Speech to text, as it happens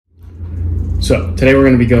So today we're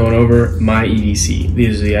going to be going over my EDC.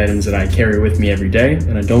 These are the items that I carry with me every day,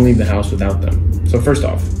 and I don't leave the house without them. So first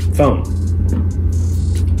off, phone.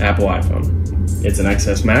 Apple iPhone. It's an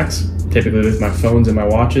XS Max. Typically with my phones and my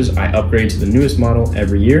watches, I upgrade to the newest model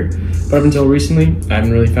every year, but up until recently, I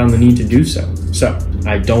haven't really found the need to do so. So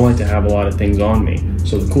I don't like to have a lot of things on me.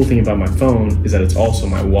 So the cool thing about my phone is that it's also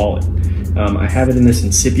my wallet. I have it in this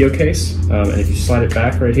Incipio case, and if you slide it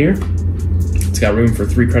back right here, it's got room for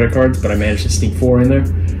 3 credit cards, but I managed to sneak 4 in there.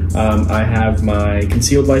 I have my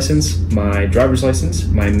concealed license, my driver's license,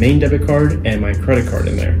 my main debit card, and my credit card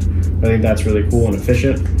in there. I think that's really cool and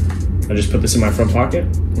efficient. I just put this in my front pocket,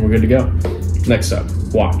 and we're good to go. Next up,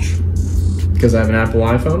 watch. Because I have an Apple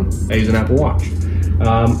iPhone, I use an Apple Watch.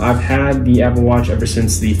 I've had the Apple Watch ever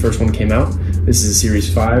since the first one came out. This is a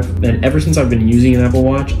Series 5, and ever since I've been using an Apple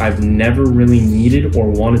Watch, I've never really needed or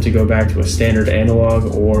wanted to go back to a standard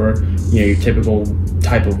analog or your typical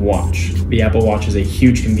type of watch. The Apple Watch is a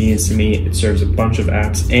huge convenience to me. It serves a bunch of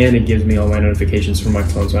apps, and it gives me all my notifications from my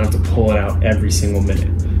phone, so I don't have to pull it out every single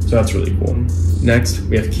minute. So that's really cool. Next,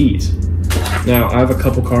 we have keys. Now, I have a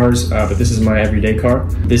couple cars, but this is my everyday car.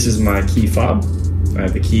 This is my key fob. I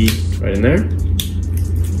have the key right in there.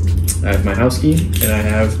 I have my house key, and I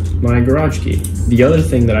have my garage key. The other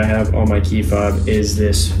thing that I have on my key fob is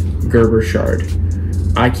this Gerber Shard.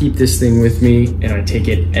 I keep this thing with me, and I take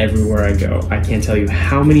it everywhere I go. I can't tell you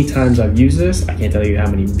how many times I've used this. I can't tell you how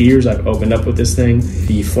many beers I've opened up with this thing.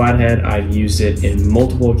 The flathead, I've used it in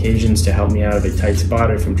multiple occasions to help me out of a tight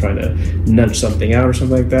spot if I'm trying to nudge something out or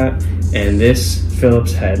something like that. And this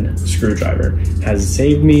Phillips head screwdriver has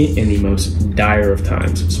saved me in the most dire of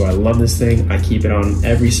times. So I love this thing. I keep it on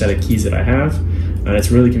every set of keys that I have, and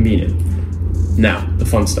it's really convenient. Now, the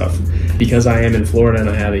fun stuff. Because I am in Florida and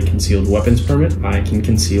I have a concealed weapons permit, I can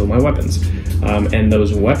conceal my weapons. And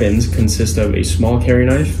those weapons consist of a small carry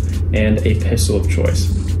knife and a pistol of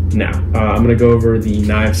choice. Now, I'm gonna go over the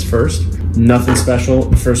knives first. Nothing special.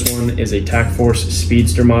 The first one is a Tac-Force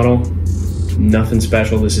Speedster model. Nothing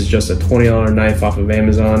special. This is just a $20 knife off of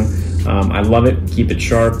Amazon. I love it, keep it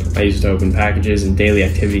sharp. I use it to open packages and daily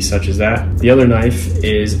activities such as that. The other knife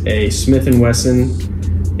is a Smith &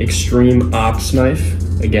 Wesson Extreme Ops knife.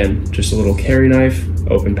 Again, just a little carry knife,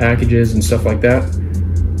 open packages and stuff like that.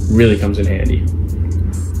 Really comes in handy.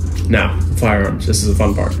 Now, firearms, this is the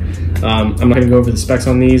fun part. I'm not gonna go over the specs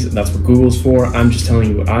on these, that's what Google's for. I'm just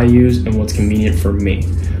telling you what I use and what's convenient for me.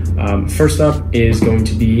 First up is going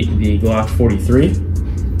to be the Glock 43.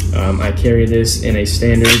 I carry this in a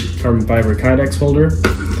standard carbon fiber Kydex holder.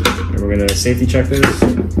 And we're gonna safety check this.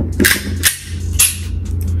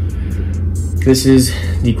 This is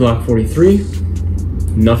the Glock 43.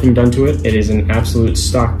 Nothing done to it. It is an absolute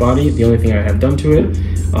stock body. The only thing I have done to it,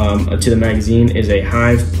 to the magazine, is a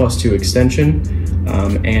Hive +2 extension.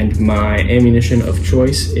 And my ammunition of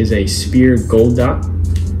choice is a Spear Gold Dot.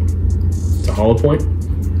 It's a hollow point.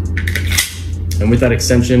 And with that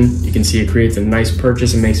extension, you can see it creates a nice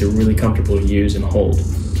purchase and makes it really comfortable to use and hold.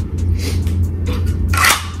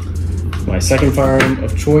 My second firearm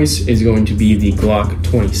of choice is going to be the Glock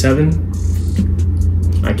 27.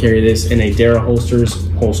 I carry this in a Dara holster.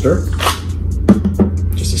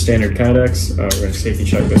 Just a standard Kydex. We're going to safety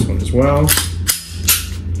check this one as well.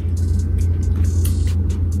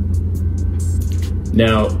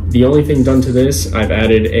 Now, the only thing done to this, I've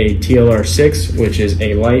added a TLR6, which is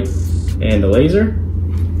a light and a laser.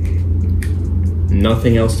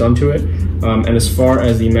 Nothing else done to it. And as far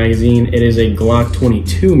as the magazine, it is a Glock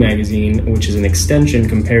 22 magazine, which is an extension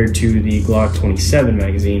compared to the Glock 27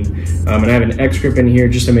 magazine. And I have an X-grip in here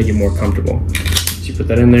just to make it more comfortable. So you put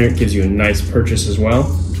that in there, it gives you a nice purchase as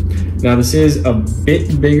well. Now this is a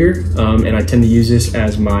bit bigger, and I tend to use this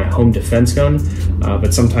as my home defense gun.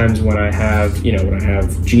 But sometimes when I have, when I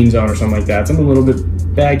have jeans on or something like that, something a little bit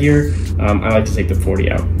baggier, I like to take the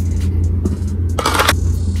 40 out.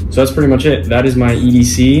 So that's pretty much it. That is my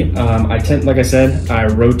EDC. Like I said, I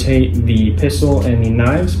rotate the pistol and the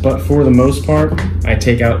knives, but for the most part, I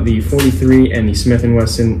take out the 43 and the Smith &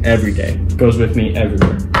 Wesson every day. It goes with me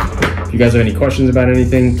everywhere. If you guys have any questions about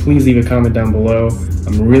anything, please leave a comment down below.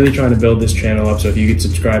 I'm really trying to build this channel up, so if you could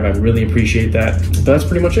subscribe, I'd really appreciate that. But that's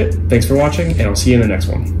pretty much it. Thanks for watching, and I'll see you in the next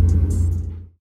one.